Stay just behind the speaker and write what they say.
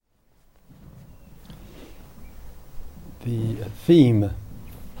The theme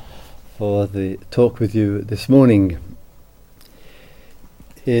for the talk with you this morning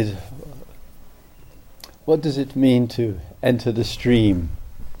is, what does it mean to enter the stream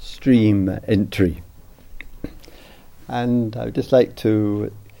entry? And I would just like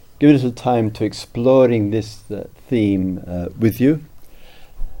to give a little time to exploring this theme with you.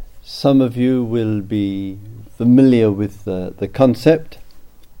 Some of you will be familiar with the concept.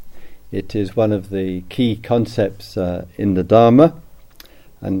 It is one of the key concepts in the Dharma,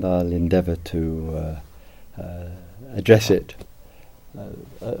 and I'll endeavour to address it.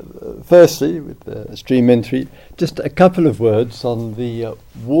 Firstly, with the stream entry, just a couple of words on the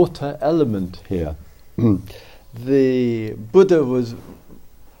water element here. The Buddha was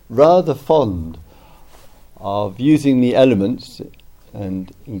rather fond of using the elements, and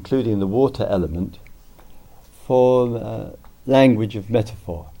including the water element, for language of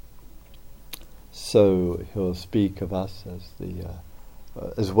metaphor. So he'll speak of us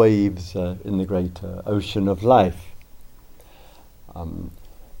as waves in the great ocean of life.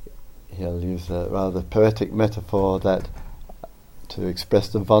 He'll use a rather poetic metaphor that to express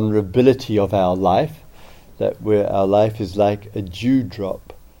the vulnerability of our life, that our life is like a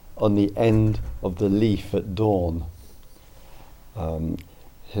dewdrop on the end of the leaf at dawn.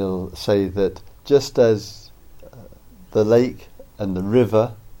 He'll say that just as the lake and the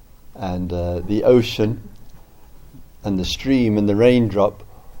river and the ocean and the stream and the raindrop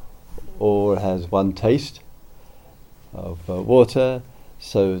all has one taste of water,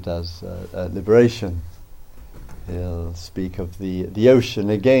 so does liberation. He'll speak of the ocean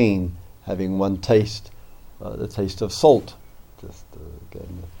again having one taste, the taste of salt. Just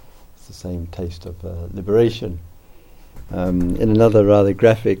again, it's the same taste of liberation. In another rather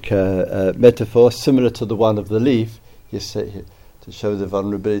graphic metaphor, similar to the one of the leaf, to show the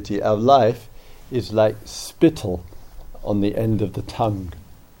vulnerability, our life is like spittle on the end of the tongue,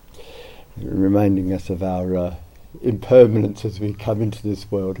 reminding us of our impermanence as we come into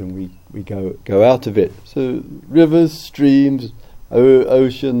this world and we go out of it. So rivers, streams,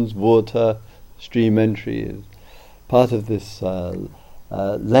 oceans, water, stream entry is part of this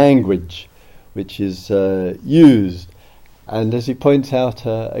language which is used. And as he points out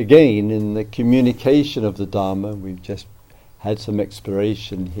again in the communication of the Dharma, we've just had some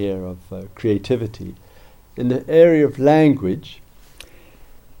exploration here of creativity. In the area of language,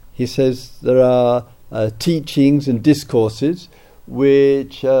 he says there are teachings and discourses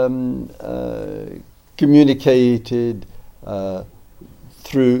which communicated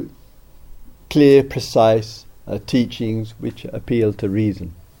through clear, precise teachings which appeal to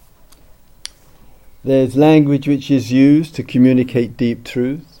reason. There's language which is used to communicate deep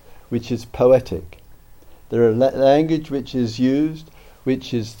truths, which is poetic. There are language which is used,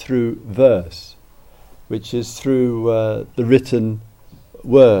 which is through verse, which is through the written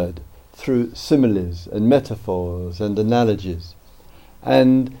word, through similes and metaphors and analogies.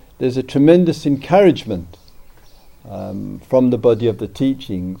 And there's a tremendous encouragement from the body of the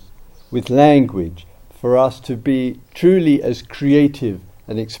teachings with language for us to be truly as creative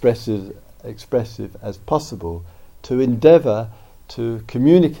and expressive as possible, to endeavour to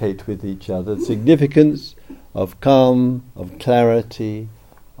communicate with each other the significance of calm, of clarity,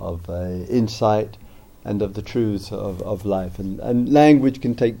 of insight, and of the truths of life. And language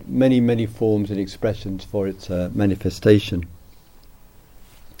can take many, many forms and expressions for its manifestation.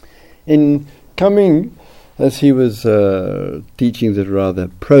 In coming, as he was teaching that rather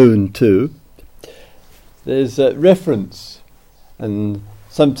prone to, there's a reference, and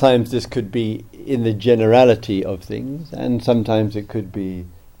sometimes this could be in the generality of things, and sometimes it could be,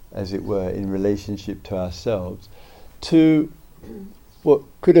 as it were, in relationship to ourselves, to what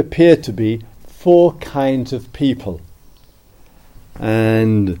could appear to be four kinds of people.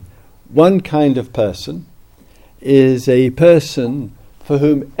 And one kind of person is a person for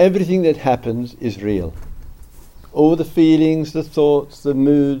whom everything that happens is real. All the feelings, the thoughts, the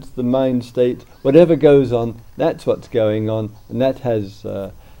moods, the mind state, whatever goes on, that's what's going on, and that has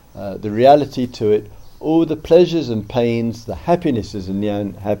the reality to it. All the pleasures and pains, the happinesses and the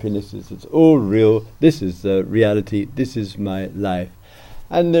unhappinesses, it's all real. This is the reality. This is my life.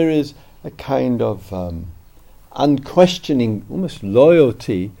 And there is a kind of unquestioning, almost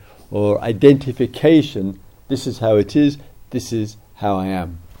loyalty or identification. This is how it is. This is how I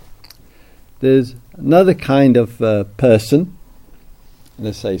am. There's another kind of person, and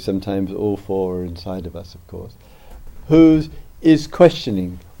I say sometimes all four are inside of us, of course, who is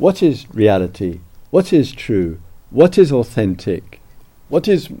questioning what is reality, what is true, what is authentic, what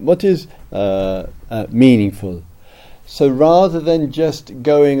is meaningful. So rather than just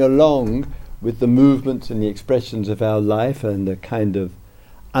going along with the movements and the expressions of our life and the kind of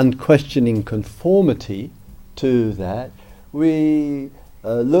unquestioning conformity to that, we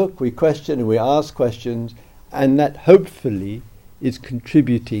look, we question, and we ask questions, and that hopefully is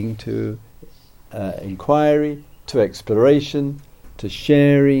contributing to inquiry, to exploration, to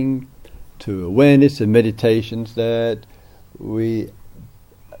sharing, to awareness and meditations, that we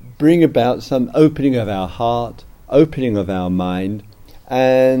bring about some opening of our heart, opening of our mind,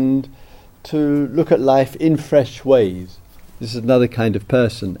 and to look at life in fresh ways. This is another kind of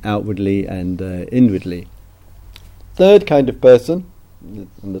person, outwardly and inwardly. Third kind of person,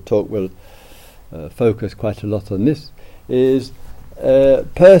 and the talk will focus quite a lot on this, is a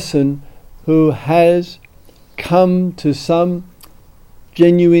person who has come to some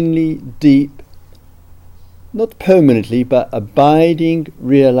genuinely deep, not permanently, but abiding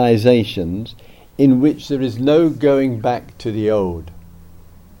realizations in which there is no going back to the old.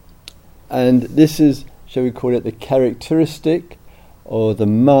 And this is, shall we call it, the characteristic or the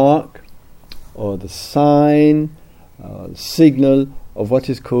mark or the sign or the signal of what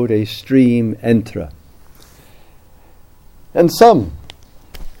is called a stream enterer. And some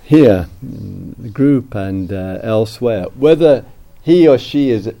here, the group and elsewhere, whether he or she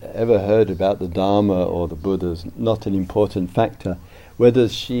has ever heard about the Dharma or the Buddha is not an important factor. Whether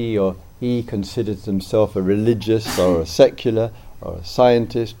she or he considers himself a religious or a secular or a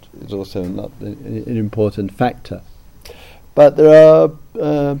scientist is also not an important factor. But there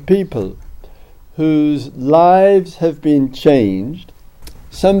are people whose lives have been changed,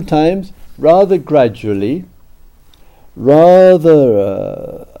 sometimes rather gradually,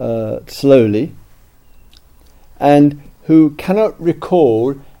 rather slowly, and who cannot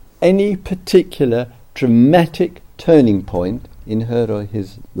recall any particular dramatic turning point in her or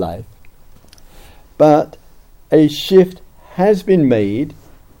his life. But a shift has been made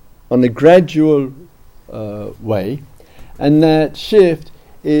on a gradual way, and that shift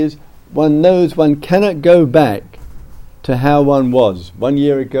is, one knows one cannot go back to how one was 1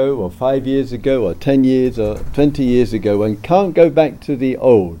 year ago or 5 years ago or 10 years or 20 years ago. One can't go back to the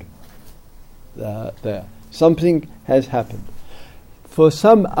old. There. Something has happened. For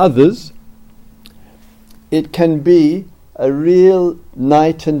some others, it can be a real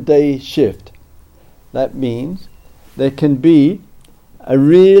night and day shift. That means there can be a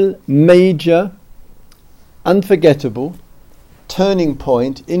real major, unforgettable turning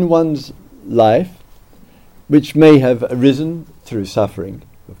point in one's life, which may have arisen through suffering,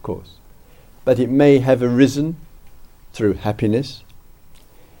 of course, but it may have arisen through happiness.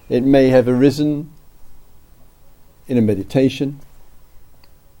 It may have arisen in a meditation,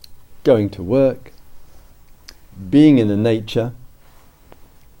 going to work, being in the nature,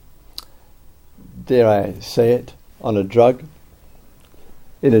 dare I say it, on a drug,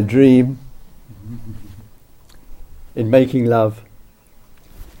 in a dream, in making love,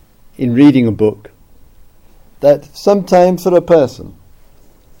 in reading a book, that sometimes for a person,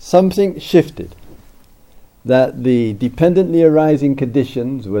 something shifted, that the dependently arising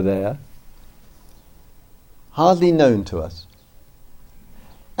conditions were there, hardly known to us,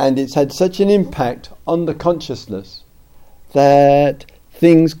 and it's had such an impact on the consciousness that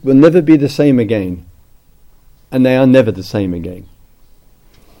things will never be the same again, and they are never the same again.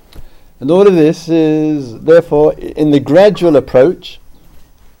 And all of this is therefore in the gradual approach,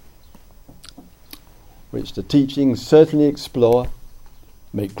 which the teachings certainly explore,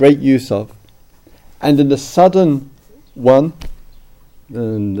 make great use of, and in the sudden one,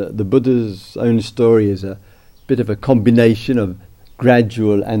 and the Buddha's own story is a bit of a combination of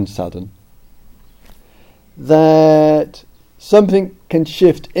gradual and sudden, that something can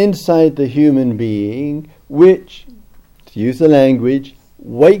shift inside the human being which, to use the language,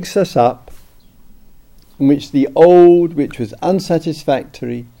 wakes us up, in which the old, which was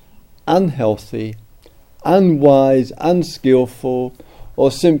unsatisfactory, unhealthy, unwise, unskillful,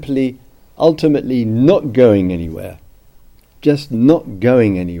 or simply ultimately not going anywhere, just not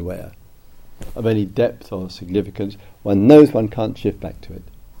going anywhere of any depth or significance, one knows one can't shift back to it.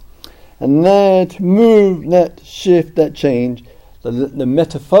 And that move, that shift, that change, the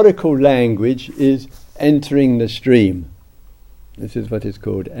metaphorical language is entering the stream. This is what is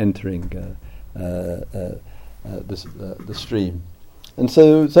called entering the stream. And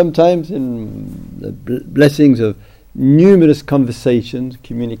so sometimes in the blessings of numerous conversations,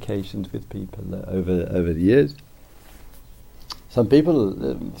 communications with people over the years, some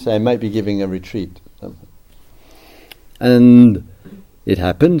people say I might be giving a retreat. And it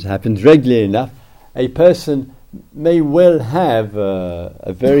happens regularly enough. A person may well have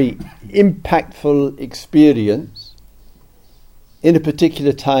a very impactful experience in a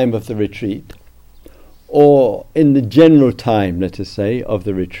particular time of the retreat, or in the general time, let us say, of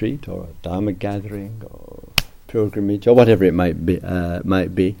the retreat, or a Dharma gathering, or pilgrimage, or whatever it might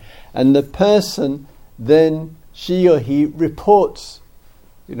be, and the person then, she or he, reports,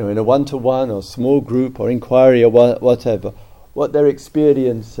 in a one-to-one or small group or inquiry or whatever, what their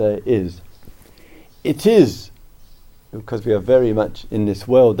experience is. It is, because we are very much in this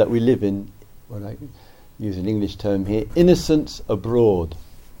world that we live in, when I use an English term here, innocence abroad.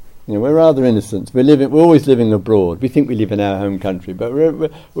 We're rather innocent. We're always living abroad. We think we live in our home country, but we're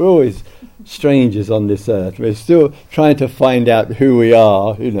always strangers on this earth. We're still trying to find out who we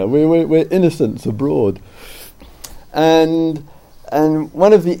are. We're innocents abroad. And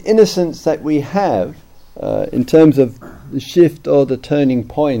one of the innocence that we have, in terms of the shift or the turning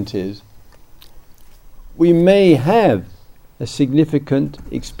point, is we may have a significant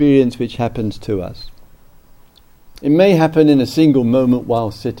experience which happens to us. It may happen in a single moment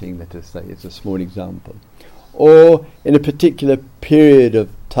while sitting, let us say, it's a small example. Or in a particular period of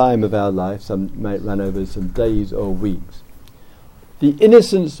time of our life, some might run over some days or weeks. The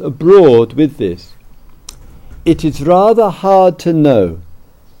innocence abroad with this, it is rather hard to know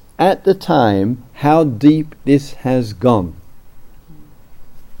at the time how deep this has gone.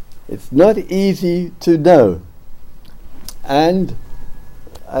 It's not easy to know. And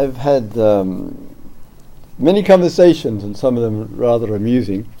I've had many conversations, and some of them rather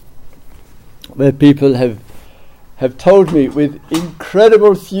amusing, where people have told me with incredible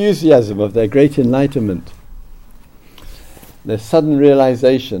enthusiasm of their great enlightenment, their sudden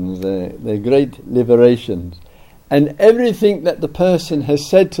realizations, their great liberations, and everything that the person has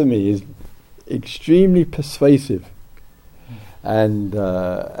said to me is extremely persuasive, and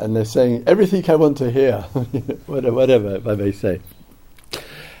they're saying everything I want to hear, whatever if I may say.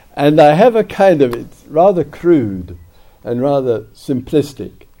 And I have a kind of, it's rather crude and rather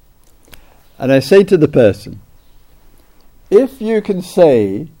simplistic. And I say to the person, if you can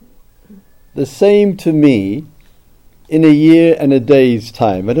say the same to me in a year and a day's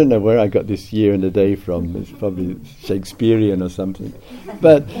time, I don't know where I got this year and a day from, it's probably Shakespearean or something,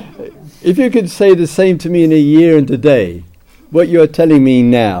 but if you could say the same to me in a year and a day, what you're telling me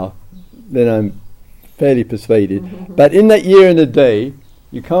now, then I'm fairly persuaded. But in that year and a day,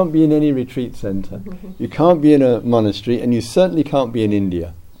 you can't be in any retreat centre, you can't be in a monastery, and you certainly can't be in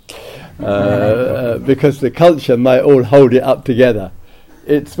India, because the culture might all hold it up together.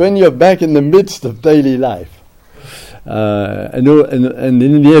 It's when you're back in the midst of daily life, and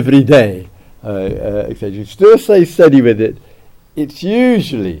in the everyday, etc. You still stay steady with it. It's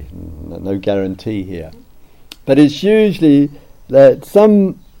usually, no guarantee here, but it's usually that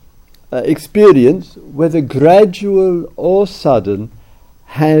some experience, whether gradual or sudden,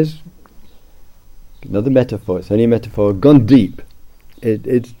 has, another metaphor, it's only a metaphor, gone deep.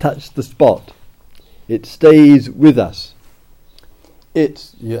 It's touched the spot. It stays with us. And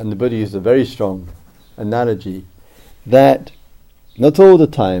the Buddha used a very strong analogy that, not all the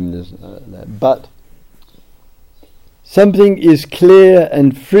time, but something is clear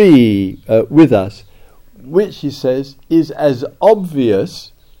and free with us, which, he says, is as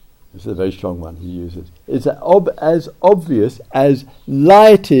obvious, this is a very strong one he uses, is as obvious as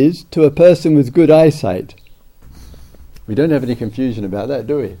light is to a person with good eyesight. We don't have any confusion about that,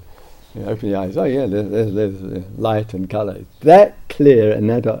 do we? You open your eyes, oh yeah, there's light and colour. It's that clear and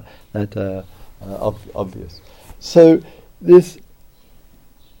that obvious. So this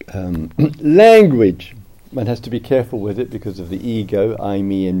language, one has to be careful with it because of the ego, I,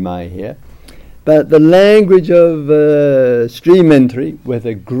 me and my here. But the language of stream entry,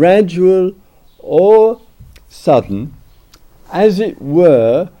 whether gradual or sudden, as it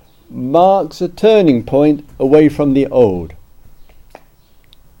were, marks a turning point away from the old.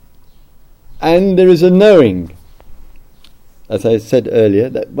 And there is a knowing, as I said earlier,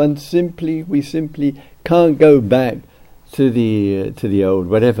 that we simply can't go back to the old,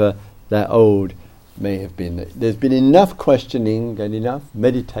 whatever that old may have been. There's been enough questioning and enough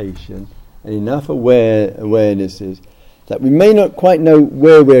meditation and enough awarenesses that we may not quite know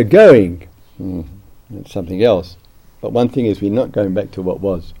where we're going. That's something else. But one thing is, we're not going back to what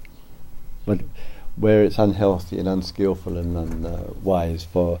was, but where it's unhealthy and unskillful and unwise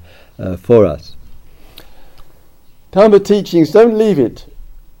for us. Dharma teachings don't leave it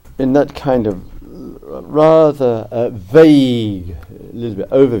in that kind of rather vague, a little bit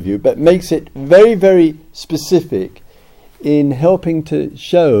overview, but makes it very, very specific in helping to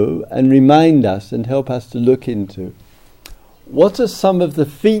show and remind us and help us to look into what are some of the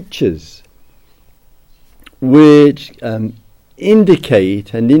features which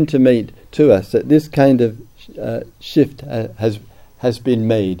indicate and intimate to us that this kind of shift has been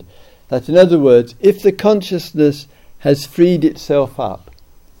made. That, in other words, if the consciousness has freed itself up,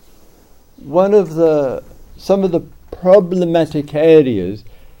 some of the problematic areas,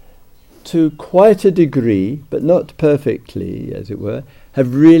 to quite a degree, but not perfectly, as it were,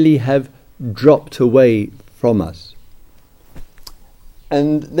 have dropped away from us.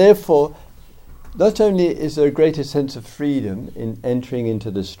 And therefore, not only is there a greater sense of freedom in entering into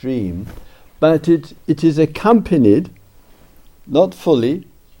the stream, but it is accompanied, not fully,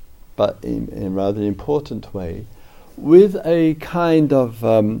 but in a rather important way, with a kind of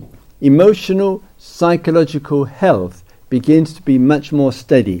emotional, psychological health begins to be much more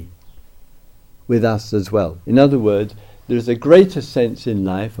steady with us as well. In other words, there's a greater sense in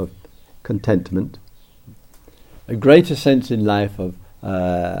life of contentment, a greater sense in life of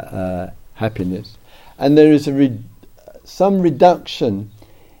happiness, and there is some reduction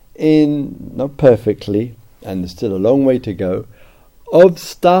in, not perfectly, and there's still a long way to go, of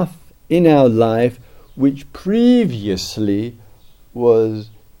stuff in our life which previously was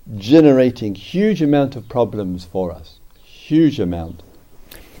generating huge amount of problems for us, huge amount.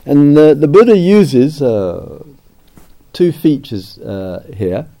 And the Buddha uses two features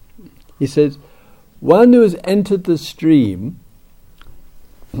here. He says, one who has entered the stream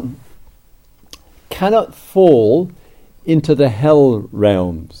cannot fall into the hell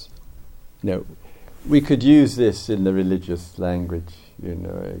realms. You know, we could use this in the religious language, you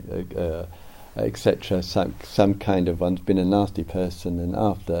know, etc. Some kind of one's been a nasty person, and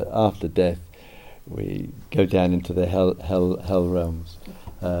after death, we go down into the hell realms,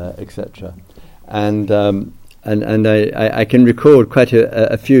 etc. And I can recall quite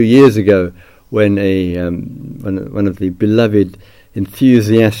a few years ago when one of the beloved,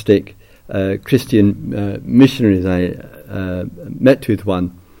 enthusiastic Christian missionaries, I met with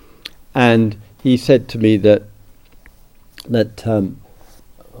one, and he said to me that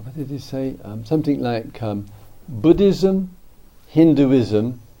what did he say? Something like Buddhism,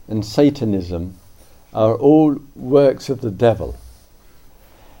 Hinduism, and Satanism are all works of the devil.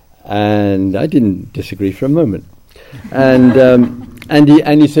 And I didn't disagree for a moment. And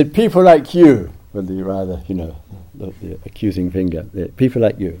he said, people like you, with the rather, you know, the accusing finger, people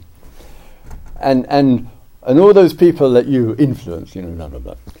like you, and all those people that you influence, you know, blah blah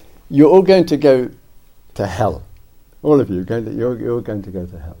blah, you're all going to go to hell. All of you, you're going to go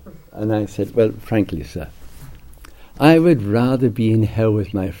to hell. And I said, well, frankly, sir, I would rather be in hell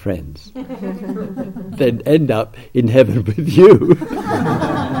with my friends than end up in heaven with you.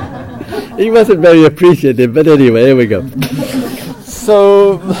 He wasn't very appreciative, but anyway, here we go.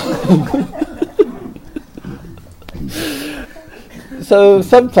 So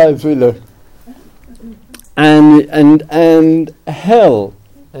sometimes we look, and hell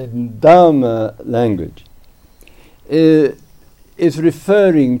in Dharma language is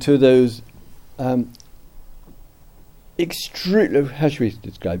referring to those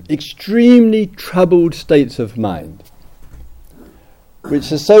extremely troubled states of mind,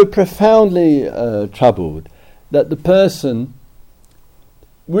 which are so profoundly troubled that the person,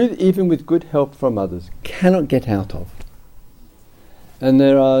 even with good help from others, cannot get out of. And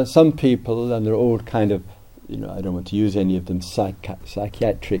there are some people, and they're all kind of, you know, I don't want to use any of them,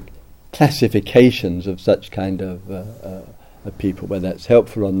 psychiatric classifications of such kind of people. Whether that's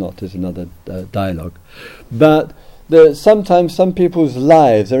helpful or not is another dialogue. But sometimes some people's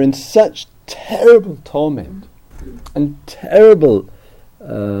lives are in such terrible torment and terrible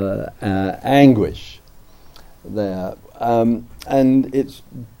anguish there, and it's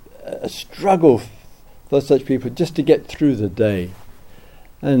a struggle for such people just to get through the day.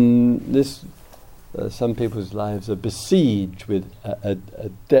 And this, some people's lives are besieged with a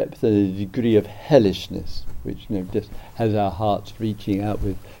depth and a degree of hellishness, which, you know, just has our hearts reaching out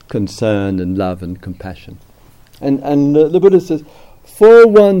with concern and love and compassion. And the Buddha says, for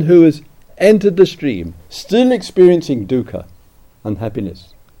one who has entered the stream, still experiencing dukkha,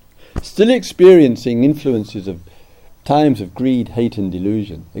 unhappiness, still experiencing influences of times of greed, hate and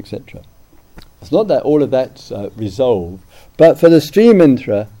delusion, etc. It's not that all of that's resolved, but for the stream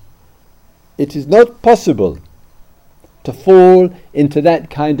enterer, it is not possible to fall into that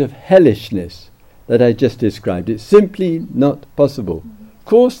kind of hellishness that I just described. It's simply not possible. Of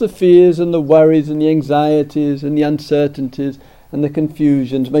course, the fears and the worries and the anxieties and the uncertainties and the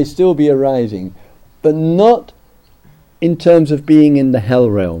confusions may still be arising, but not in terms of being in the hell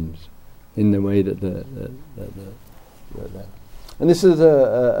realms, in the way that and this is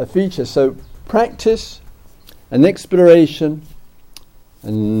a feature. So practice and exploration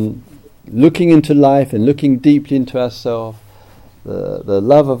and looking into life and looking deeply into ourselves the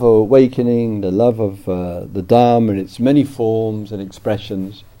love of awakening, the love of the Dharma in its many forms and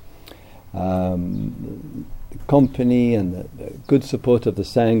expressions, the company and the good support of the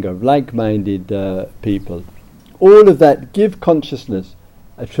Sangha, of like-minded people, all of that give consciousness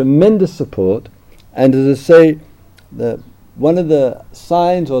a tremendous support. And as I say, one of the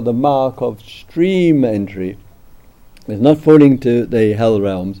signs or the mark of stream entry is not falling to the hell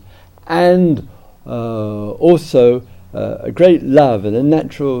realms, and also a great love and a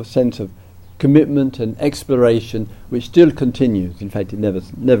natural sense of commitment and exploration which still continues. In fact, it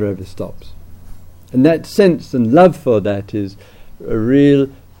never ever stops. And that sense and love for that is a real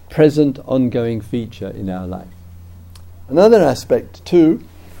present, ongoing feature in our life. Another aspect too,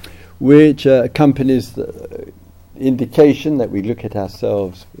 which accompanies the indication that we look at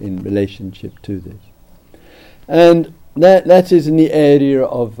ourselves in relationship to this, and that is in the area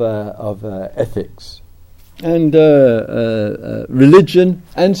of ethics. And religion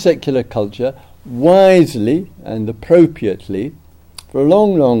and secular culture, wisely and appropriately, for a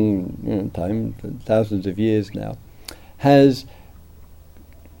long time, thousands of years now, has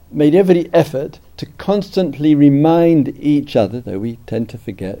made every effort to constantly remind each other, though we tend to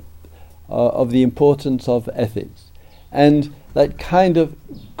forget, of the importance of ethics. And that kind of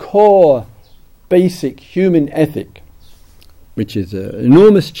core, basic human ethic, which is an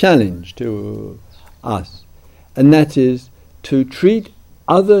enormous challenge to us, and that is to treat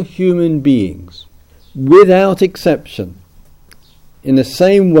other human beings without exception in the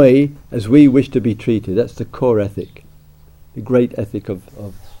same way as we wish to be treated. That's the core ethic, the great ethic of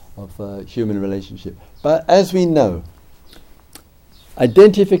human relationship. But as we know,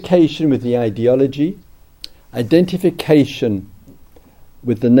 identification with the ideology, identification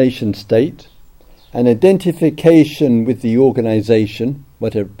with the nation state, and identification with the organization,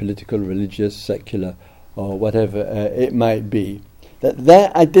 whatever political, religious, secular, or whatever it might be,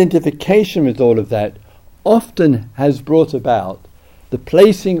 that identification with all of that often has brought about the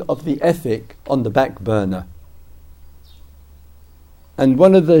placing of the ethic on the back burner. And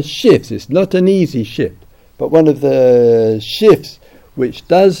one of the shifts, it's not an easy shift, but one of the shifts which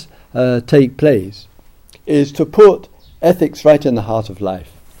does take place is to put ethics right in the heart of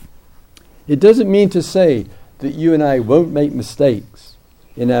life. It doesn't mean to say that you and I won't make mistakes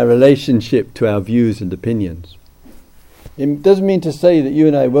in our relationship to our views and opinions. It doesn't mean to say that you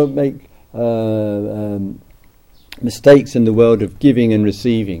and I won't make mistakes in the world of giving and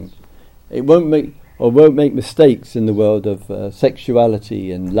receiving. It won't make mistakes in the world of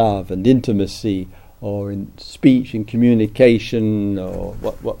sexuality and love and intimacy, or in speech and communication, or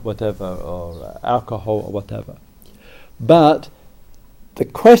whatever, or alcohol or whatever. But the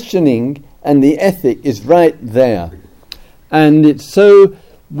questioning and the ethic is right there, and it's so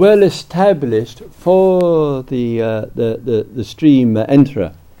well established for the stream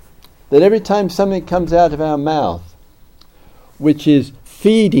enterer that every time something comes out of our mouth which is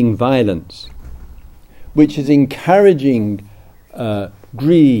feeding violence, which is encouraging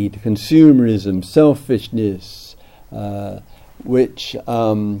greed, consumerism, selfishness, which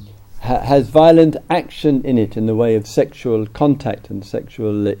has violent action in it in the way of sexual contact and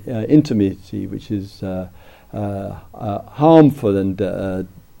sexual intimacy, which is harmful and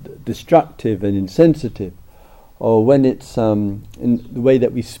destructive and insensitive, or when it's in the way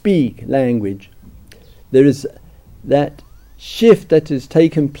that we speak language, there is that shift that has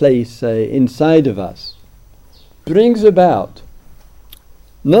taken place inside of us, brings about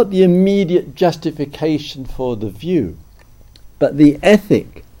not the immediate justification for the view, but the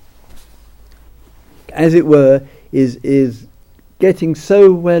ethic, as it were, is getting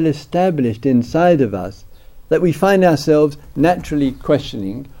so well established inside of us that we find ourselves naturally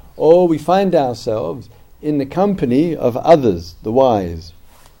questioning, or we find ourselves in the company of others, the wise.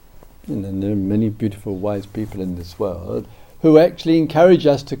 And there are many beautiful wise people in this world who actually encourage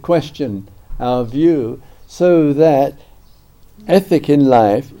us to question our view, so that ethic in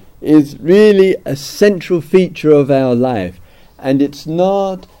life is really a central feature of our life, and it's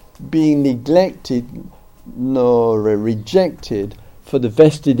not being neglected nor rejected for the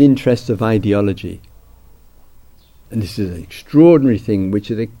vested interests of ideology. And this is an extraordinary thing,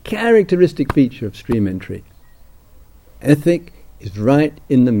 which is a characteristic feature of stream entry. Ethic is right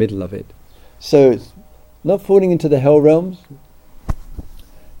in the middle of it. So it's not falling into the hell realms.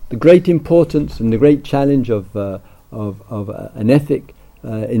 The great importance and the great challenge of an ethic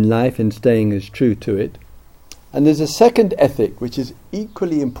in life and staying as true to it. And there's a second ethic which is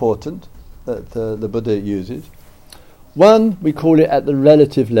equally important that the Buddha uses. One, we call it at the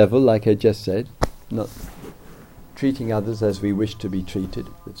relative level, like I just said, not treating others as we wish to be treated.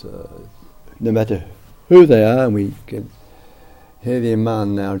 It's no matter who they are, and we can Hear the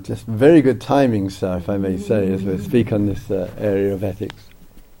Imam now. Just very good timing, sir, if I may say, as we speak on this area of ethics.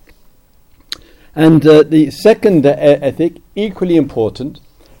 And the second ethic, equally important,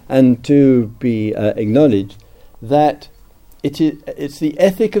 and to be acknowledged, that it's the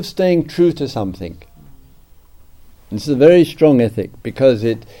ethic of staying true to something. This is a very strong ethic because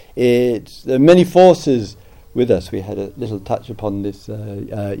there are many forces with us. We had a little touch upon this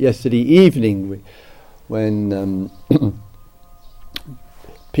yesterday evening when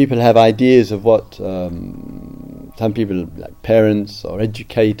people have ideas of what some people, like parents or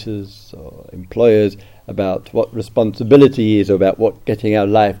educators or employers, about what responsibility is, or about what getting our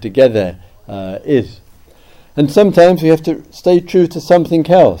life together is. And sometimes we have to stay true to something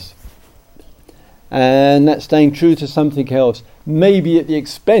else. And that staying true to something else may be at the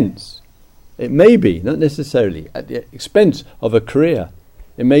expense. It may be, not necessarily, at the expense of a career.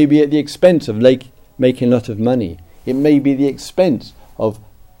 It may be at the expense of making a lot of money. It may be the expense of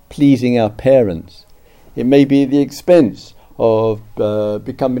pleasing our parents. It may be the expense of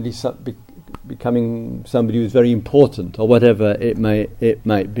becoming somebody who's very important, or whatever it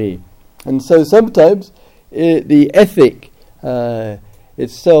might be. And so sometimes the ethic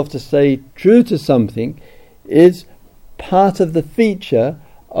itself, to stay true to something, is part of the feature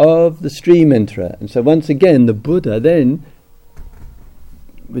of the stream enterer. And so once again, the Buddha then,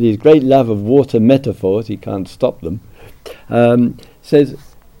 with his great love of water metaphors, he can't stop them, says,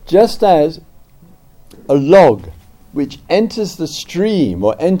 just as a log which enters the stream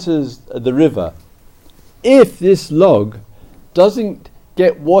or enters the river, if this log doesn't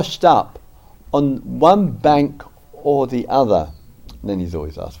get washed up on one bank or the other, and then he's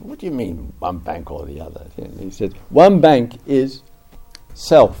always asked, what do you mean one bank or the other? And he says, one bank is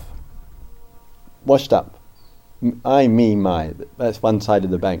self, washed up. I, me, my. That's one side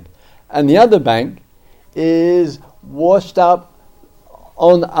of the bank. And the other bank is washed up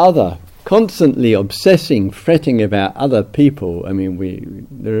on other, constantly obsessing, fretting about other people. I mean,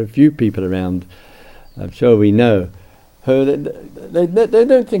 there are a few people around, I'm sure we know, who they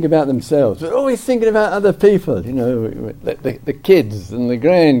don't think about themselves. They're always thinking about other people, the kids and the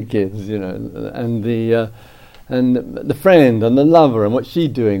grandkids, and the friend and the lover and what's she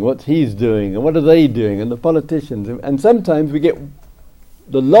doing, what he's doing, and what are they doing, and the politicians. And sometimes we get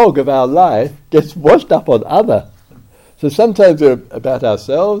the log of our life gets washed up on other. So sometimes we're about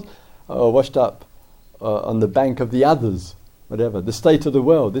ourselves, or washed up on the bank of the others, whatever, the state of the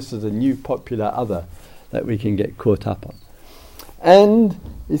world. This is a new popular other that we can get caught up on. And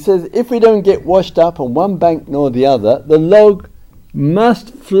he says, if we don't get washed up on one bank nor the other, the log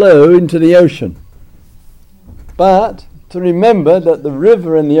must flow into the ocean. But to remember that the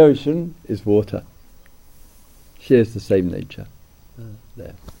river and the ocean is water. Shares the same nature.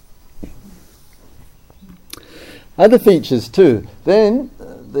 There. Other features too. Then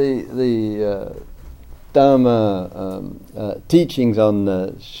the Dharma teachings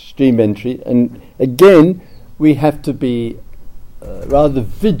on stream entry, and again we have to be rather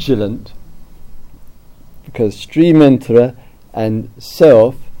vigilant, because stream enterer and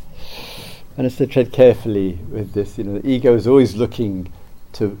self, and have to tread carefully with this. The ego is always looking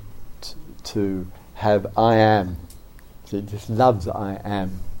to have I am. So it just loves I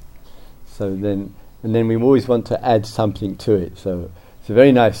am. So then we always want to add something to it. So it's a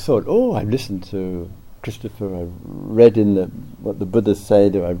very nice thought. Oh, I listened to Christopher, I read in what the Buddha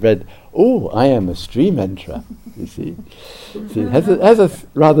said, or I read, I am a stream enterer, you see. It has a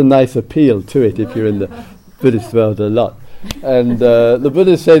rather nice appeal to it if you're in the Buddhist world a lot. And the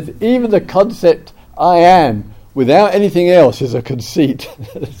Buddha says, even the concept I am, without anything else, is a conceit.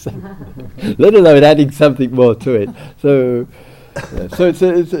 Let alone adding something more to it. So it's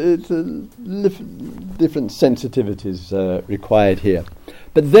different sensitivities required here.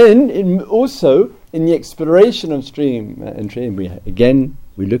 But then also in the exploration of stream entry, and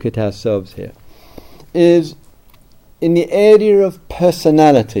we look at ourselves here, is in the area of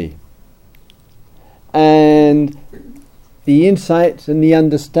personality and the insights and the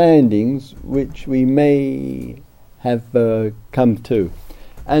understandings which we may have come to.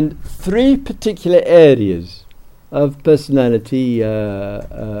 And three particular areas of personality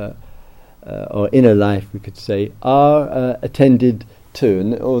or inner life, we could say, are attended to,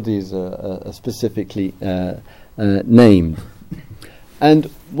 and all these are specifically named. And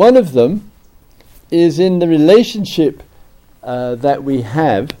one of them is in the relationship that we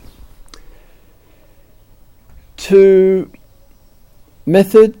have to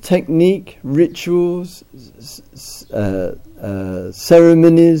method, technique, rituals,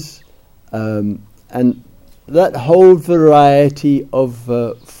 ceremonies, and that whole variety of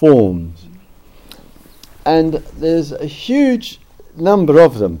forms. And there's a huge number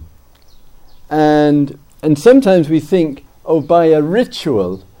of them. And sometimes we think, oh, by a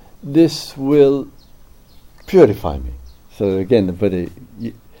ritual, this will purify me. So again, the Buddha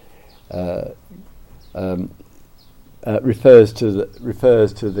refers to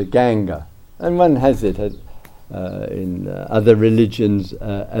the Ganga, and one has it in other religions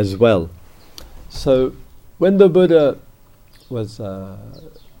as well. So when the Buddha was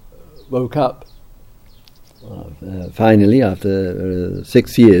woke up finally after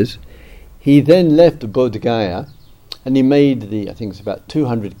 6 years, he then left Bodh Gaya and he made I think it's about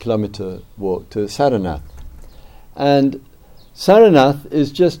 200 kilometer walk to Saranath. And Saranath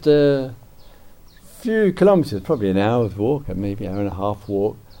is just a few kilometers, probably an hour's walk, or maybe an hour and a half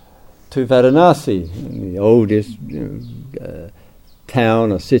walk, to Varanasi, the oldest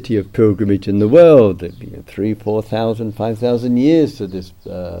town or city of pilgrimage in the world. There'd be 3,000, 4,000, 5,000 years to this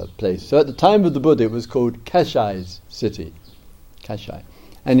place. So at the time of the Buddha, it was called Kashai's city, Kashai.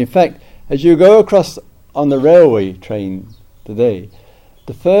 And in fact, as you go across on the railway train today,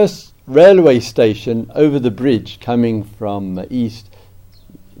 the first railway station over the bridge coming from east,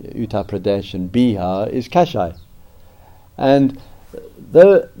 Uttar Pradesh and Bihar, is Kashai. And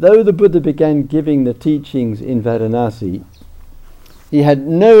though the Buddha began giving the teachings in Varanasi, he had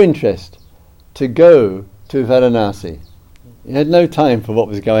no interest to go to Varanasi. He had no time for what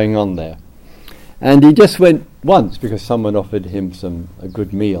was going on there. And he just went once because someone offered him a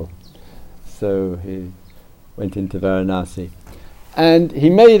good meal. So he went into Varanasi. And he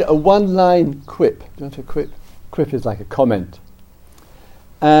made a one-line quip. You know what a quip? Quip is like a comment.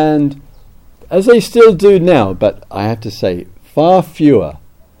 And as they still do now, but I have to say, far fewer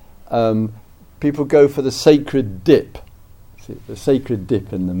people go for the sacred dip. See, the sacred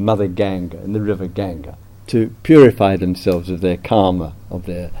dip in the Mother Ganga, in the river Ganga, to purify themselves of their karma, of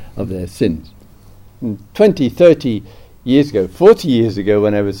their sins. And 20, 30 years ago, 40 years ago,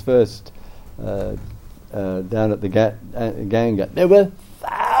 when I was first down at the Ganga, there were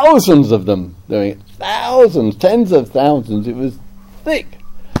thousands of them doing it. Thousands, tens of thousands. It was thick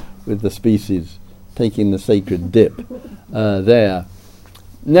with the species taking the sacred dip there.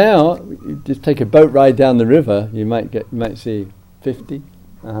 Now, you just take a boat ride down the river, you might see 50,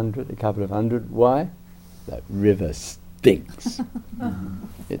 100, a couple of hundred. Why? That river stinks.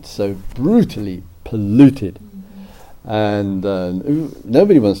 It's so brutally polluted. And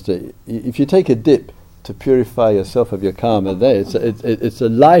nobody wants to. If you take a dip to purify yourself of your karma, there it's a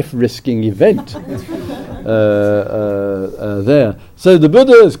life-risking event there. So the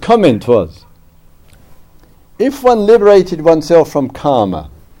Buddha's comment was, if one liberated oneself from karma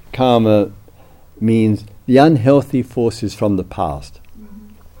means the unhealthy forces from the past,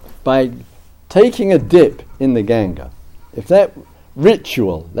 by taking a dip in the Ganga, if that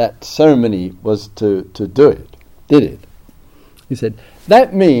ritual, that ceremony was to do it, did it, he said,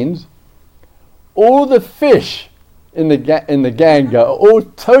 that means all the fish in the Ganga are all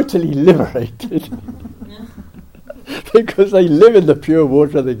totally liberated because they live in the pure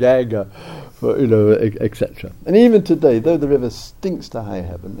water of the Ganga, etc. And even today, though the river stinks to high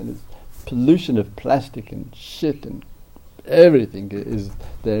heaven and it's pollution of plastic and shit and everything is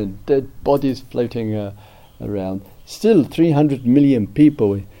there, and dead bodies floating around, still 300 million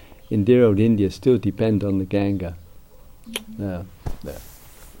people in dear old India still depend on the Ganga. There.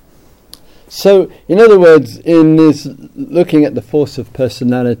 So, in other words, in this looking at the force of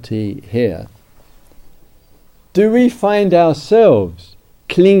personality here, do we find ourselves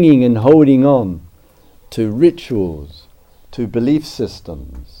clinging and holding on to rituals, to belief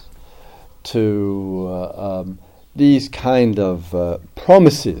systems, to these kind of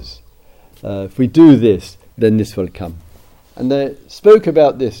promises? If we do this, then this will come. And they spoke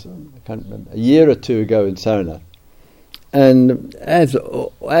about this, I can't remember, a year or two ago in Saranath. And as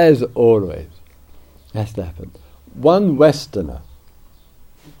always, has to happen. One Westerner,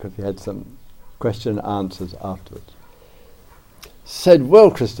 because we had some question and answers afterwards, said, well,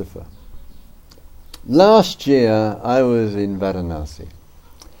 Christopher, last year I was in Varanasi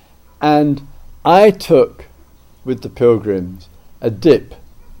and I took, with the pilgrims, a dip,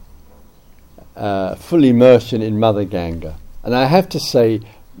 full immersion in Mother Ganga. And I have to say,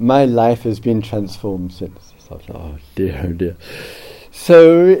 my life has been transformed since. So I thought, oh dear.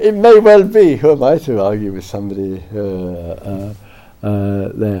 So it may well be, who am I to argue with somebody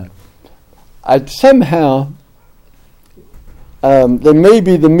there? I'd somehow, there may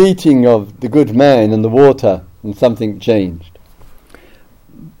be the meeting of the good man and the water and something changed.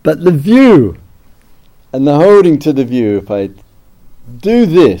 But the view and the holding to the view, if I do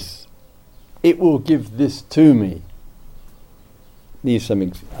this, it will give this to me.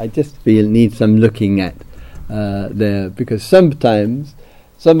 I just feel need some looking at there, because sometimes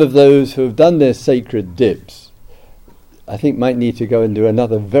some of those who have done their sacred dips, I think, might need to go and do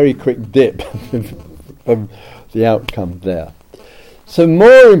another very quick dip from the outcome there. So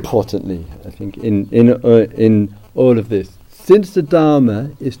more importantly, I think, in all of this, since the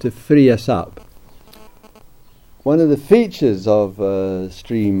Dharma is to free us up, one of the features of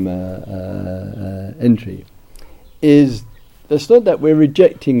stream entry is it's not that we're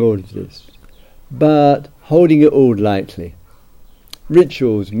rejecting all of this, but holding it all lightly.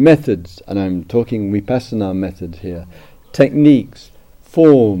 Rituals, methods, and I'm talking vipassana methods here, techniques,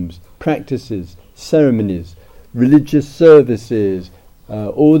 forms, practices, ceremonies, religious services,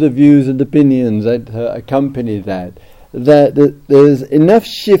 all the views and opinions that accompany that there's enough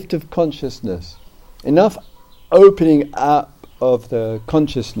shift of consciousness, enough opening up of the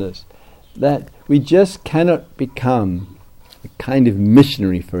consciousness that we just cannot become a kind of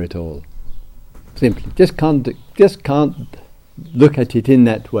missionary for it all. Simply, just can't look at it in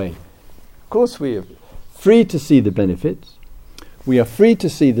that way. Of course, we are free to see the benefits. We are free to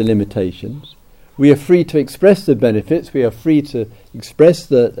see the limitations. We are free to express the benefits. We are free to express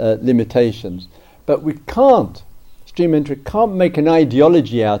the limitations. But we can't. Stream entry can't make an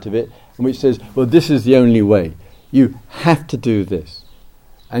ideology out of it, which says, well, this is the only way. You have to do this.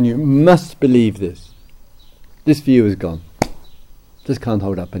 And you must believe this. This view is gone. Just can't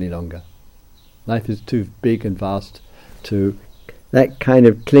hold up any longer. Life is too big and vast to that kind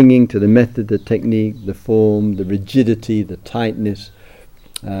of clinging to the method, the technique, the form, the rigidity, the tightness,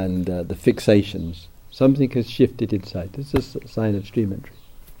 and the fixations. Something has shifted inside. This is a sign of stream entry.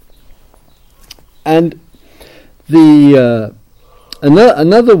 And the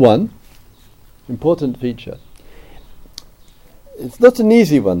another one, important feature, it's not an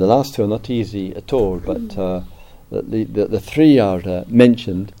easy one. The last two are not easy at all, but the three are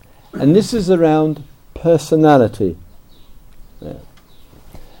mentioned, and this is around personality. Yeah.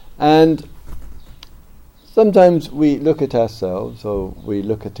 And sometimes we look at ourselves or we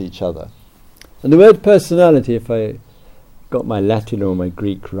look at each other. And the word personality, if I got my Latin or my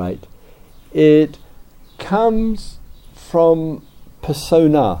Greek right, it comes from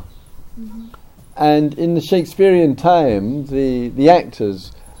persona. Mm-hmm. And in the Shakespearean time, the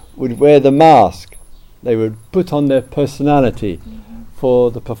actors would wear the mask. They would put on their personality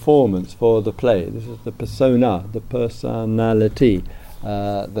for the performance, for the play. This is the persona, the personality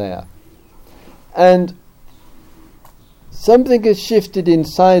there. And something has shifted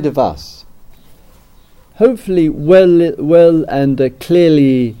inside of us, hopefully well and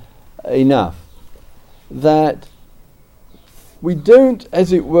clearly enough, that we don't,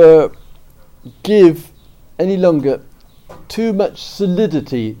 as it were, give any longer too much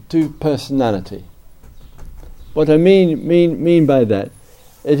solidity to personality. What I mean by that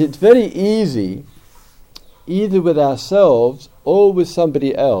is it's very easy, either with ourselves or with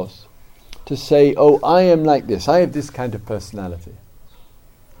somebody else, to say, oh, I am like this, I have this kind of personality.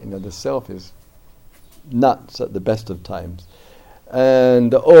 The self is nuts at the best of times.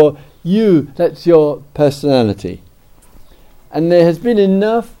 And or you, that's your personality. And there has been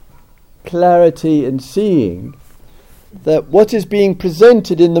enough clarity and seeing that what is being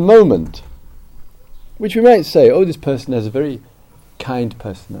presented in the moment, which we might say, oh, this person has a very kind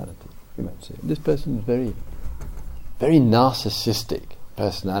personality. We might say, this person is very, very narcissistic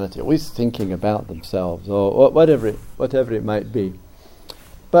personality, always thinking about themselves, or whatever it might be.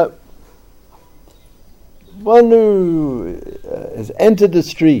 But one who has entered the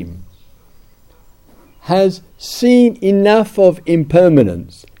stream has seen enough of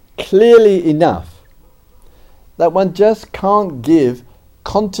impermanence, clearly enough, that one just can't give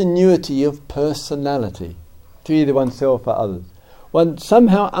continuity of personality to either oneself or others. One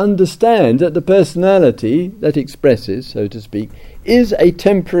somehow understands that the personality that expresses, so to speak, is a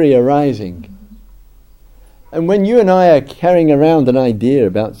temporary arising. And when you and I are carrying around an idea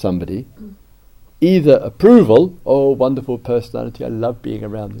about somebody, either approval, oh, wonderful personality, I love being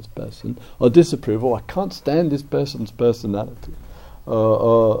around this person, or disapproval, I can't stand this person's personality,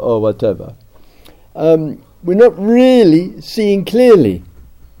 or whatever, we're not really seeing clearly.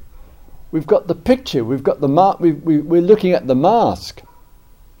 We've got the picture, we've got the we're looking at the mask,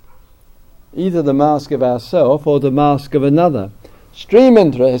 either the mask of ourself or the mask of another. Stream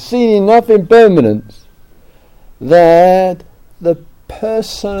enterer has seen enough impermanence that the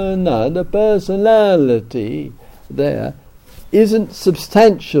persona, the personality there, isn't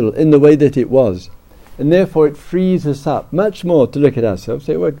substantial in the way that it was, and therefore it frees us up much more to look at ourselves,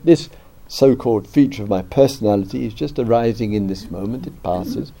 say, well, this so-called feature of my personality is just arising in this moment, it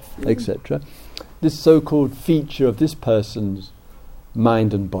passes, etc. This so-called feature of this person's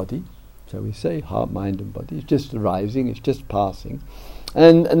mind and body, shall we say, heart, mind and body. It's just arising, it's just passing.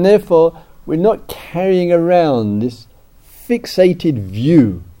 And therefore, we're not carrying around this fixated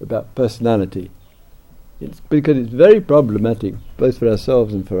view about personality. It's because it's very problematic, both for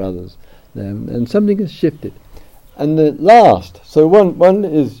ourselves and for others. And something has shifted. And the last, so one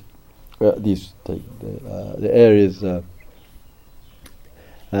is the areas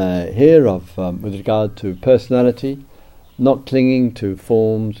here of with regard to personality, not clinging to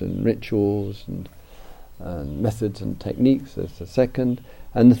forms and rituals and methods and techniques. That's the second.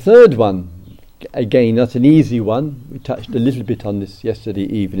 And the third one, again, not an easy one. We touched a little bit on this yesterday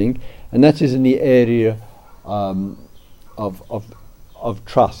evening, and that is in the area of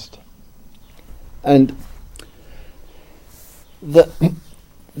trust. And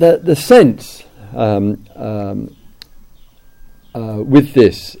the sense with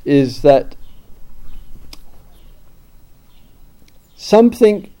this is that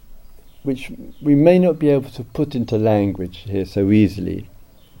something which we may not be able to put into language here so easily,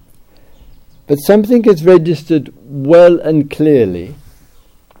 but something is registered well and clearly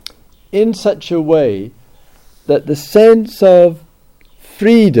in such a way that the sense of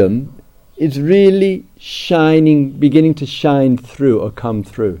freedom is really beginning to shine through or come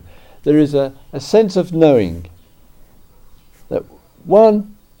through. There is a sense of knowing that,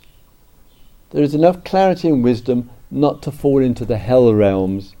 one, there is enough clarity and wisdom not to fall into the hell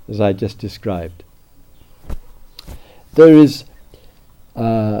realms as I just described. There is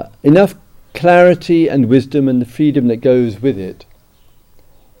enough clarity and wisdom and the freedom that goes with it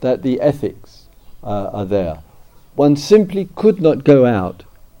that the ethics are there. One simply could not go out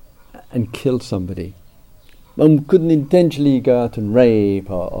and kill somebody. One couldn't intentionally go out and rape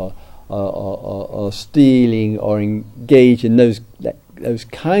or stealing or engage in those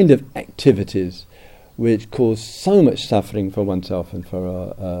kind of activities which cause so much suffering for oneself and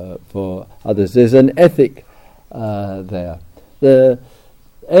for others. There's an ethic there. The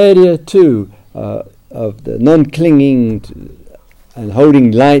area too of the non-clinging and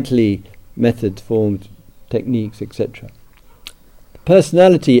holding lightly methods, forms, techniques, etc. The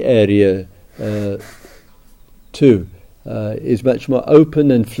personality area too is much more open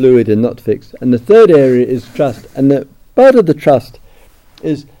and fluid and not fixed. And the third area is trust. And the part of the trust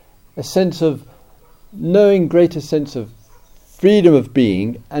is a sense of knowing, greater sense of freedom of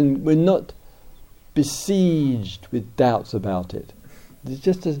being, and we're not besieged with doubts about it. There's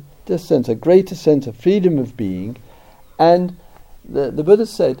just a greater sense of freedom of being. And the Buddha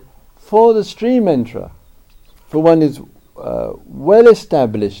said, for the stream enterer, for one is well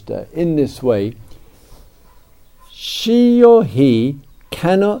established in this way, she or he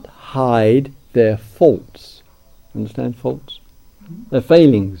cannot hide their faults. Understand faults? Their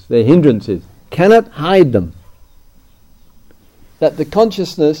failings, their hindrances. Cannot hide them. That the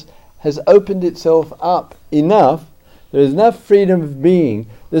consciousness has opened itself up enough, there is enough freedom of being,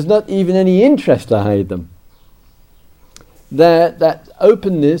 there's not even any interest to hide them. That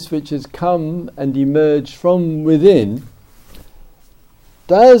openness which has come and emerged from within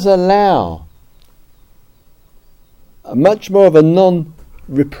does allow a much more of a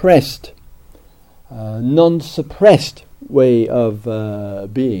non-repressed, non-suppressed way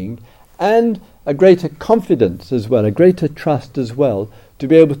of being, and a greater confidence as well, a greater trust as well, to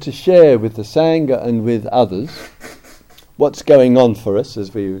be able to share with the Sangha and with others what's going on for us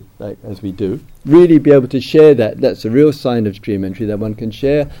as we do. Really be able to share that. That's a real sign of stream entry, that one can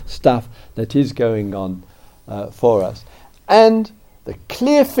share stuff that is going on for us. And the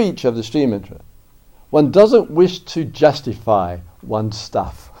clear feature of the stream entry, one doesn't wish to justify one's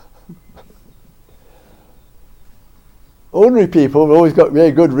stuff. Ordinary people have always got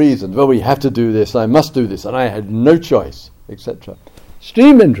very good reasons. Well, we have to do this, I must do this, and I had no choice, etc.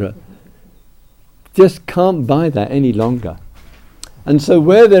 Stream enterer just can't buy that any longer. And so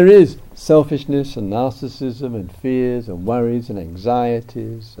where there is selfishness and narcissism and fears and worries and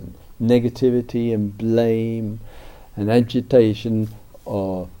anxieties and negativity and blame and agitation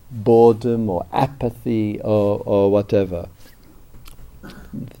or boredom or apathy or whatever,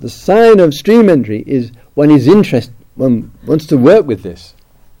 the sign of stream entry is one is interested. One wants to work with this.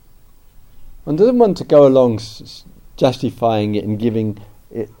 One doesn't want to go along justifying it and giving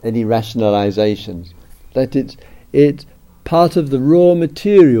it any rationalizations. That it's part of the raw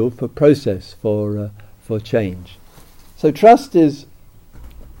material for process, for change. So trust is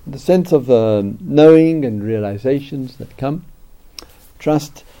the sense of knowing and realizations that come.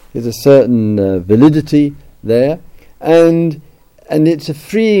 Trust is a certain validity there, and it's a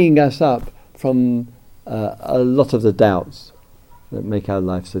freeing us up from a lot of the doubts that make our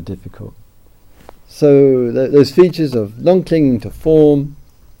life so difficult. So those features of non-clinging to form,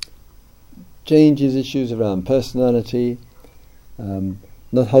 changes issues around personality,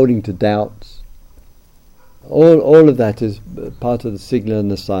 not holding to doubts. All of that is part of the signal and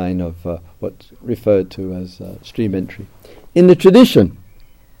the sign of what's referred to as stream entry. In the tradition,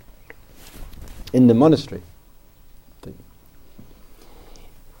 in the monastery,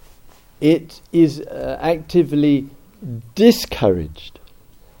 it is actively discouraged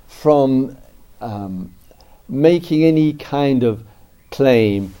from making any kind of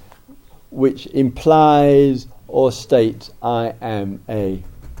claim which implies or states I am a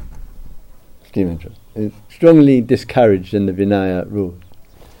stream enterer. It's strongly discouraged in the Vinaya rules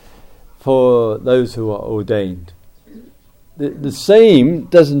for those who are ordained. The same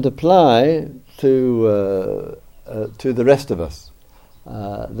doesn't apply to the rest of us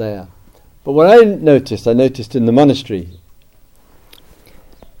there. But what I noticed in the monastery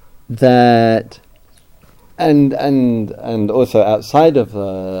that, and also outside of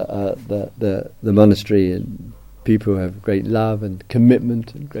the monastery, and people who have great love and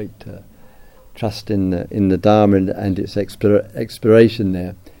commitment and great trust in the Dharma and its exploration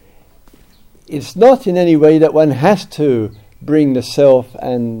there. It's not in any way that one has to bring the self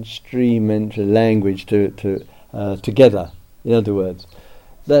and stream and language together. In other words,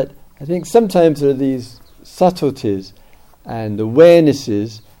 that I think sometimes there are these subtleties and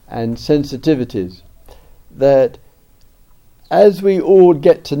awarenesses and sensitivities that, as we all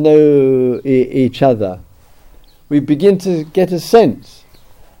get to know each other, we begin to get a sense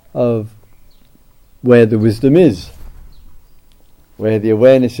of where the wisdom is, where the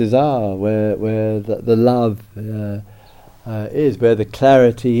awarenesses are, where the love is, where the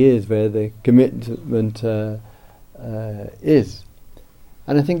clarity is, where the commitment is.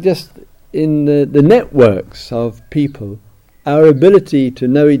 And I think just in the networks of people, our ability to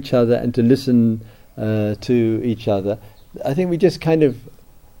know each other and to listen to each other, I think we just kind of,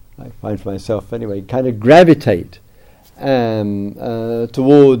 I find for myself anyway, kind of gravitate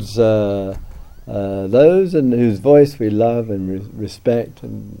towards those and whose voice we love and respect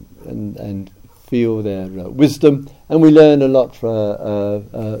and feel their wisdom, and we learn a lot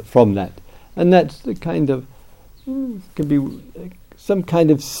from that. And that's the kind of can be some kind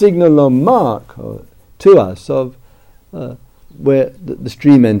of signal or mark to us of where the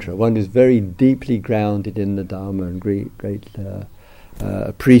stream enterer, one who's very deeply grounded in the Dharma and great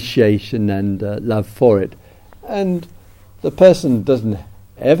appreciation and love for it. And the person doesn't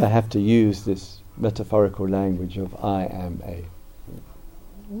ever have to use this metaphorical language of I am a.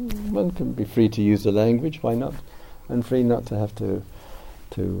 One can be free to use the language, why not? And free not to have to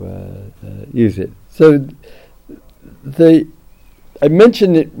use it. So I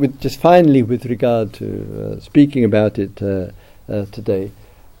mention it just finally with regard to speaking about it today.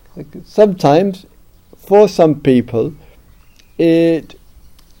 Sometimes, for some people, it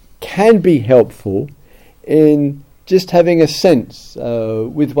can be helpful in just having a sense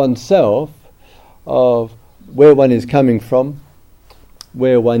with oneself of where one is coming from,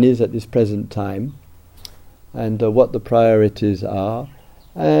 where one is at this present time, and what the priorities are,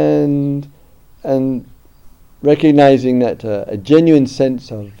 and recognizing that a genuine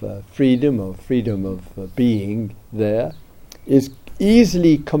sense of freedom of being there is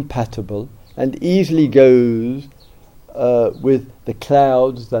easily compatible and easily goes with the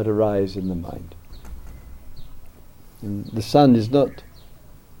clouds that arise in the mind. And the sun is not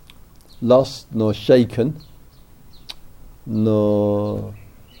lost nor shaken nor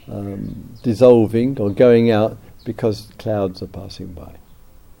dissolving or going out because clouds are passing by.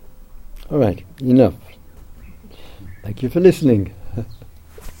 All right, enough. Thank you for listening.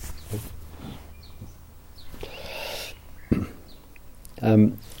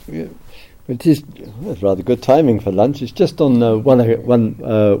 It's rather good timing for lunch. It's just on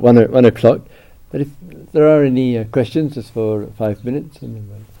 1 o'clock. But if there are any questions, just for 5 minutes, and then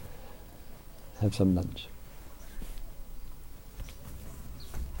we'll have some lunch.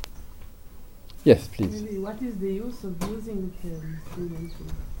 Yes, please. Maybe what is the use of using the term stream entry?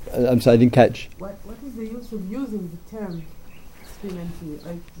 I'm sorry, I didn't catch. What is the use of using the term stream entry?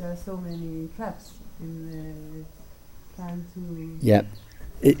 Like, there are so many traps in trying to... Yeah.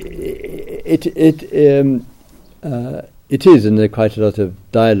 It is, and there are quite a lot of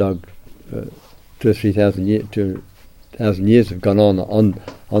dialogue. 2,000 or 3,000 years have gone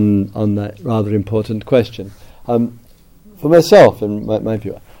on that rather important question. For myself and my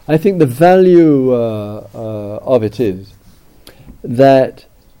view, I think the value of it is that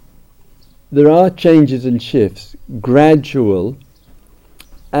there are changes and shifts, gradual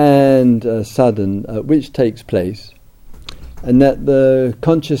and sudden, which takes place, and that the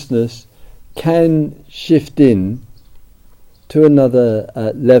consciousness can shift in to another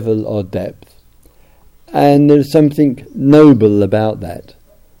level or depth, and there's something noble about that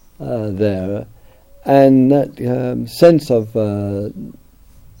there, and that sense of the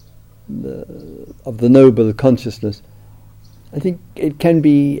noble consciousness. I think it can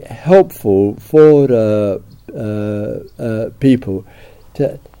be helpful for people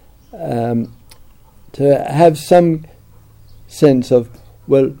to have some sense of,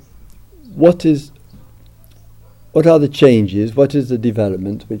 well, what are the changes, what is the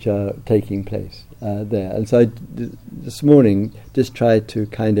development which are taking place there. And so I this morning just tried to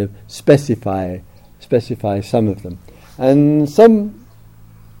kind of specify some of them. And some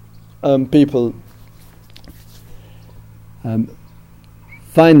people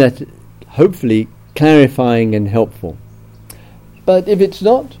find that hopefully clarifying and helpful. But if it's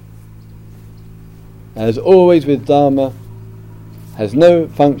not, as always with Dharma, has no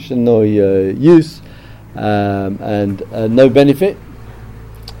function nor use and no benefit,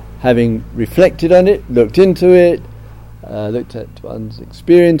 having reflected on it, looked into it, looked at one's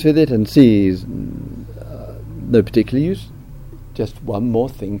experience with it and sees no particular use, just one more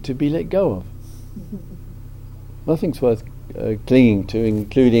thing to be let go of. Nothing's worth clinging to,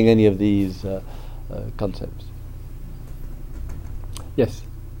 including any of these concepts. Yes?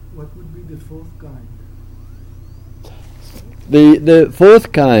 What would be the fourth kind? The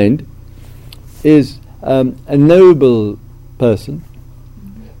fourth kind is a noble person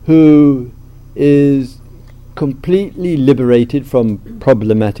who is completely liberated from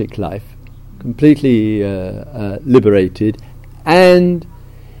problematic life, completely liberated, and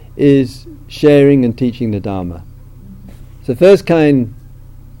is sharing and teaching the Dharma. So first kind,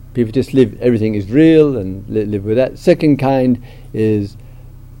 people just live, everything is real and live with that. Second kind is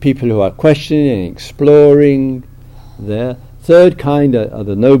people who are questioning and exploring there. Third kind are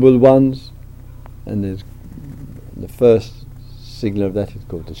the noble ones, and there's the first signal of that is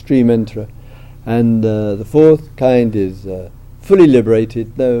called the stream enterer. And the fourth kind is fully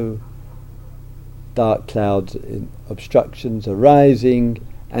liberated, no dark clouds, obstructions arising,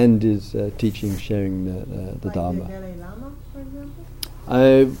 and is teaching, sharing the Dharma. The Dalai Lama, for example?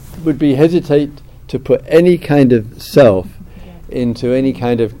 I would be hesitate to put any kind of self into any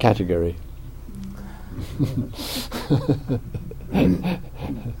kind of category.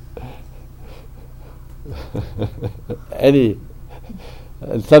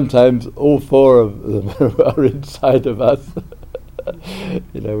 And sometimes all four of them are inside of us.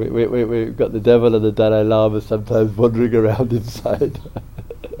 We've got the devil and the Dalai Lama sometimes wandering around inside.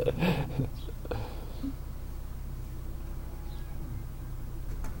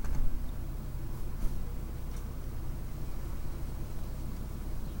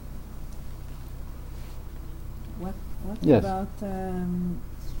 What Yes. about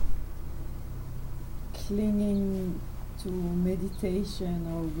clinging to meditation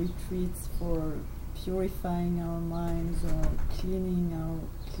or retreats for purifying our minds or cleaning our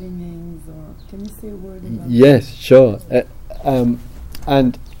clingings? Or can you say a word about Yes, sure.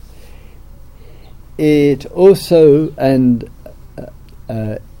 And it also and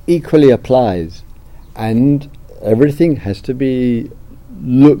equally applies, and everything has to be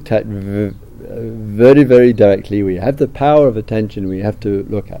looked at very, very directly. We have the power of attention we have to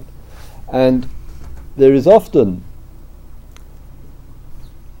look at. And there is often,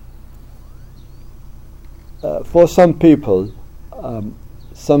 for some people,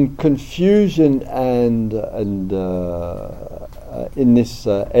 some confusion and in this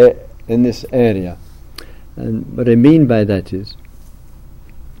area. And what I mean by that is,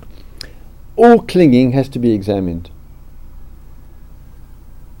 all clinging has to be examined.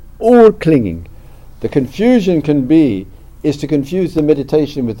 All clinging. The confusion is to confuse the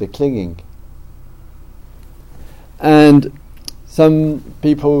meditation with the clinging. And some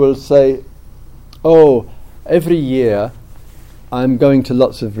people will say, oh, every year I'm going to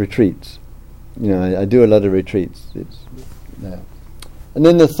lots of retreats. I do a lot of retreats. And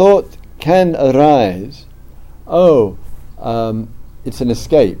then the thought can arise, it's an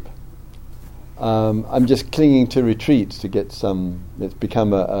escape. I'm just clinging to retreats to get some. It's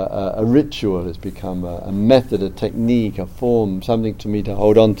become a ritual. It's become a method, a technique, a form, something to me to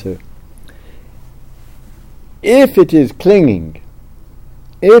hold on to. If it is clinging,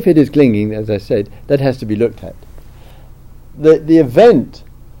 as I said, that has to be looked at. The event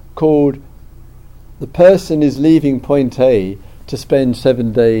called the person is leaving point A to spend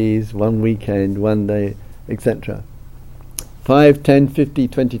 7 days, 1 weekend, 1 day, etc. 5, 10, 50,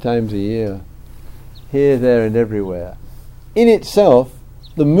 20 times a year. Here, there and everywhere. In itself,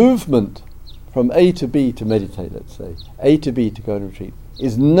 the movement from A to B to meditate, let's say, A to B to go and retreat,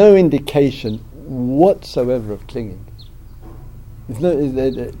 is no indication whatsoever of clinging.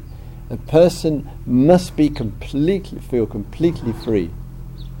 A person must be feel completely free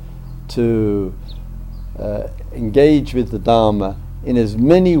to engage with the Dharma in as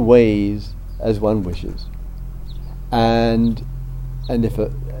many ways as one wishes. And if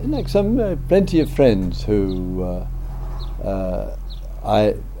plenty of friends who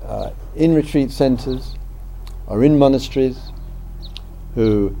in retreat centres or in monasteries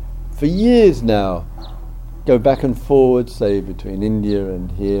who for years now go back and forward, say between India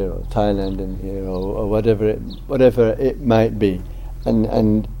and here, or Thailand and here, or whatever it might be,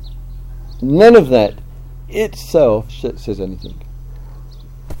 and none of that itself says anything.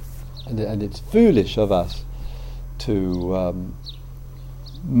 And it's foolish of us to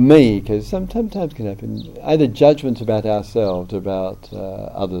make, as sometimes can happen, either judgments about ourselves, about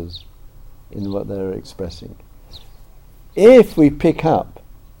others, in what they're expressing. If we pick up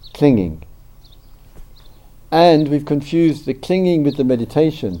clinging, and we've confused the clinging with the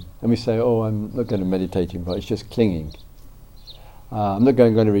meditation, and we say, oh, I'm not going to meditate anymore, it's just clinging. I'm not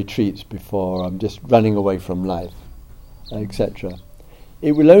going to retreats before, I'm just running away from life, etc.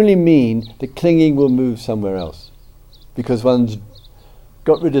 It will only mean the clinging will move somewhere else, because one's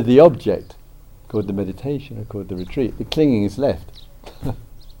got rid of the object, called the meditation or called the retreat. The clinging is left.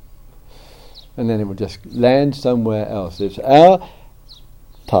 And then it will just land somewhere else. It's our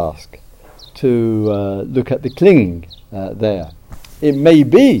task to look at the clinging there. It may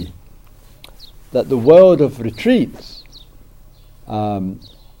be that the world of retreats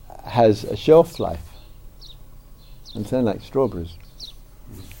has a shelf life, and sound like strawberries.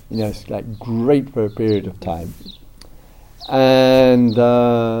 It's like great for a period of time, and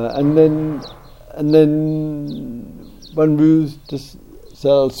then one moves to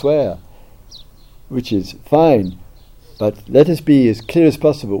sell elsewhere, which is fine. But let us be as clear as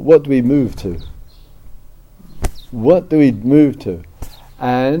possible. What do we move to? What do we move to?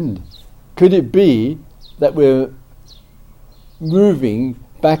 And could it be that we're moving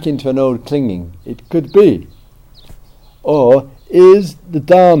back into an old clinging? It could be. Or is the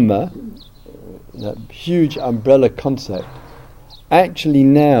Dharma, that huge umbrella concept, actually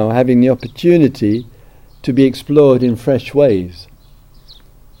now having the opportunity to be explored in fresh ways?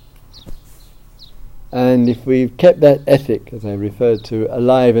 And if we've kept that ethic, as I referred to,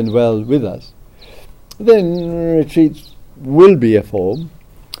 alive and well with us, then retreats will be a form,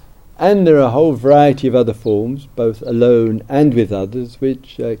 and there are a whole variety of other forms, both alone and with others,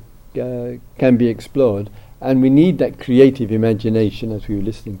 which can be explored. And we need that creative imagination, as we were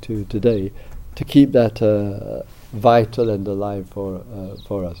listening to today, to keep that vital and alive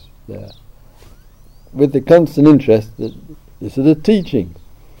for us there. With the constant interest that this is a teaching.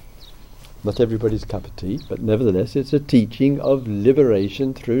 Not everybody's cup of tea, but nevertheless it's a teaching of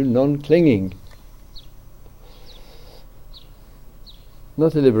liberation through non-clinging.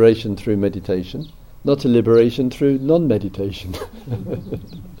 Not a liberation through meditation, not a liberation through non-meditation.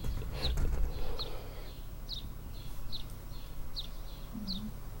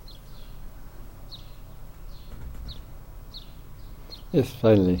 Yes,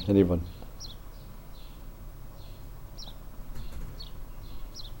 finally, anyone?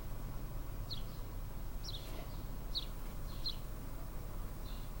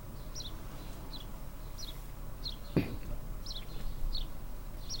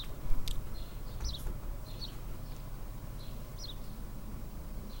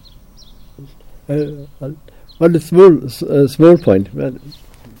 One small point. A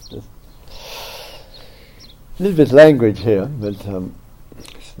little bit of language here, but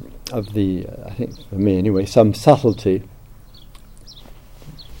of the, I think for me anyway, some subtlety.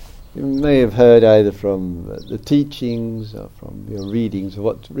 You may have heard either from the teachings or from your readings of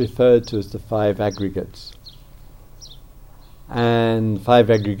what's referred to as the five aggregates. And five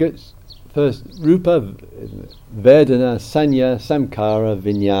aggregates, first, Rupa, Vedana, Sanya, Samkara,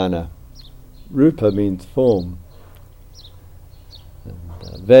 Vijnana. Rupa means form, and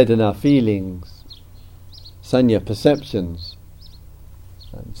Vedana, feelings, Sanya, perceptions,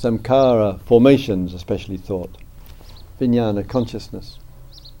 and Samkara, formations, especially thought, Vijnana, consciousness.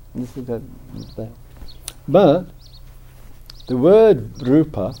 But the word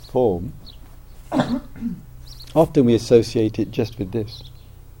Rupa, form, often we associate it just with this,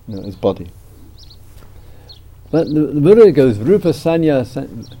 as body. But the Buddha goes Rupa, Sanya,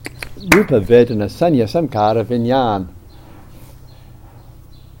 Rupa, Vedana, Sanya, Samkara, Vijnana.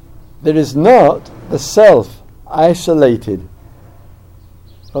 There is not the self isolated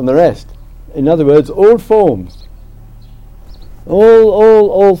from the rest. In other words, all forms.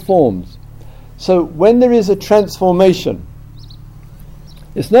 All forms. So when there is a transformation,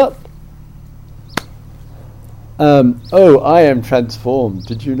 it's not oh, I am transformed,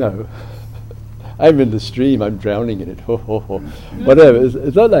 did you know? I'm in the stream, I'm drowning in it, whatever.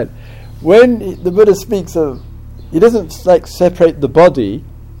 It's not that. When the Buddha speaks of, he doesn't like separate the body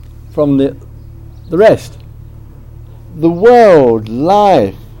from the rest. The world,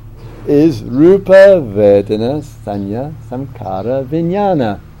 life, is rupa, vedana, sanya, samkara,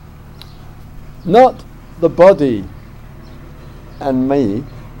 vijnana. Not the body and me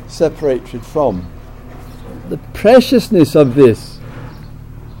separated from. The preciousness of this,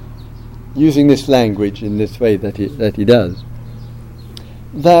 using this language in this way that he does,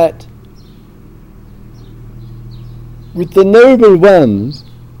 that with the noble ones,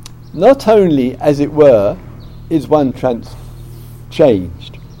 not only, as it were, is one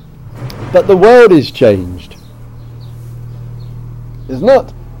changed, but the world is changed. It's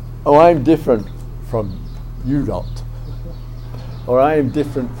not, oh, I'm different from you lot, or I am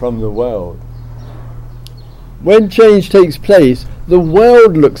different from the world. When change takes place, the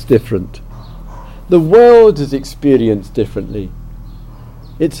world looks different. The world is experienced differently.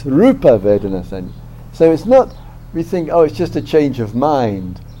 It's rupa vedana sanya. So it's not, we think, oh, it's just a change of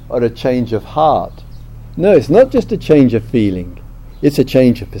mind or a change of heart. No, it's not just a change of feeling. It's a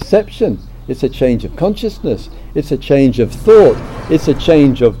change of perception. It's a change of consciousness. It's a change of thought. It's a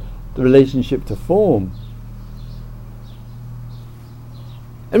change of the relationship to form.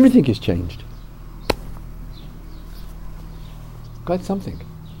 Everything is changed. Quite something.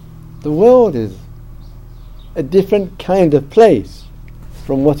 The world is a different kind of place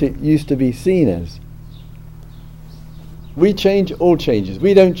from what it used to be seen as. We change, all changes.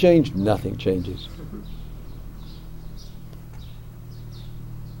 We don't change, nothing changes.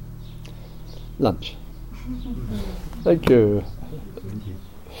 Lunch. Thank you.